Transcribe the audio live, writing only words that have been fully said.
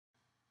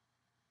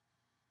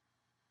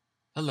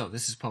Hello,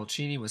 this is Paul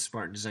Cheney with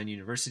Spartan Design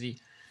University.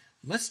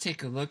 Let's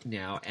take a look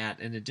now at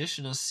an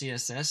additional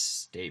CSS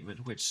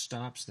statement which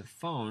stops the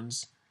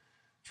phones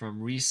from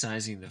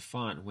resizing the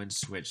font when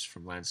switched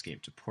from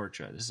landscape to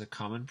portrait. This is a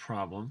common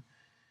problem,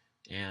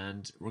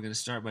 and we're going to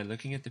start by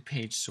looking at the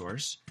page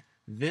source.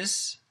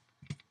 This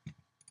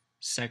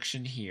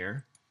section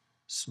here,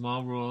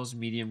 small rules,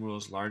 medium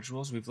rules, large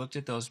rules, we've looked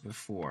at those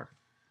before.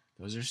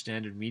 Those are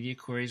standard media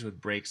queries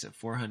with breaks at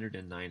 400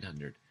 and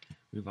 900.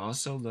 We've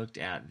also looked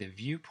at the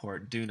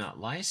viewport do not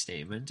lie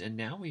statement, and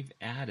now we've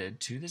added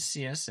to the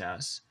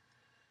CSS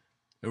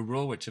a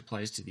rule which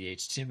applies to the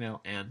HTML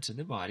and to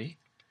the body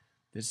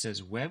that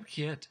says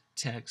WebKit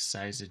text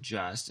size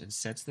adjust and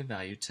sets the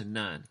value to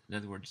none. In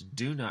other words,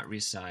 do not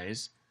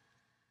resize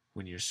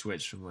when you're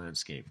switched from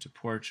landscape to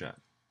portrait.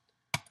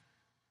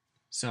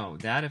 So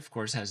that, of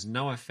course, has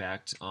no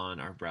effect on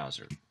our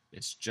browser.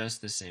 It's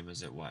just the same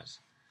as it was.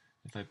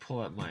 If I pull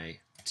up my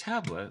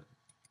tablet,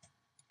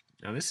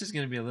 now this is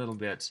going to be a little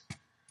bit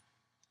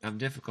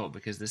difficult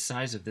because the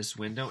size of this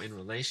window in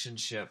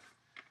relationship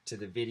to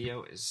the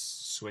video is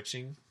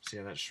switching. See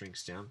how that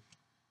shrinks down?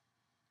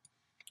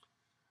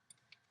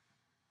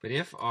 But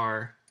if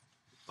on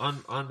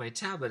my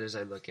tablet as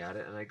I look at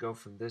it and I go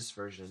from this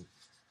version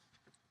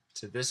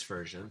to this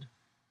version,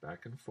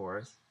 back and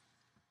forth,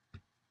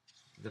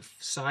 the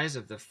size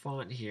of the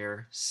font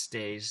here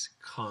stays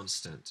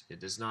constant. It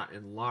does not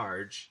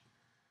enlarge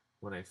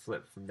when I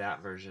flip from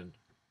that version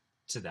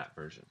to that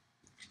version.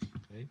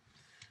 Okay.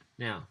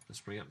 Now, let's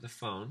bring up the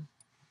phone.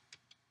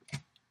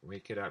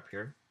 Wake it up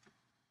here.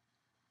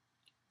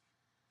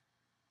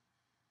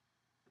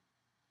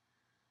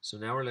 So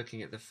now we're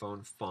looking at the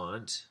phone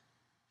font.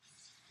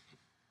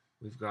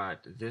 We've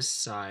got this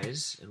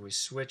size, and we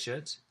switch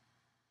it.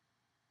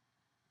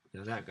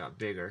 Now that got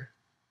bigger.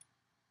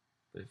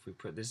 But if we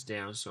put this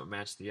down so it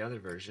matched the other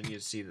version,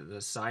 you'd see that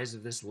the size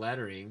of this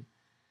lettering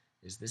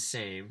is the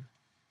same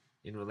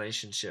in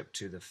relationship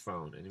to the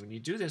phone. And when you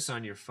do this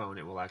on your phone,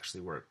 it will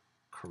actually work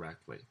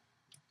correctly.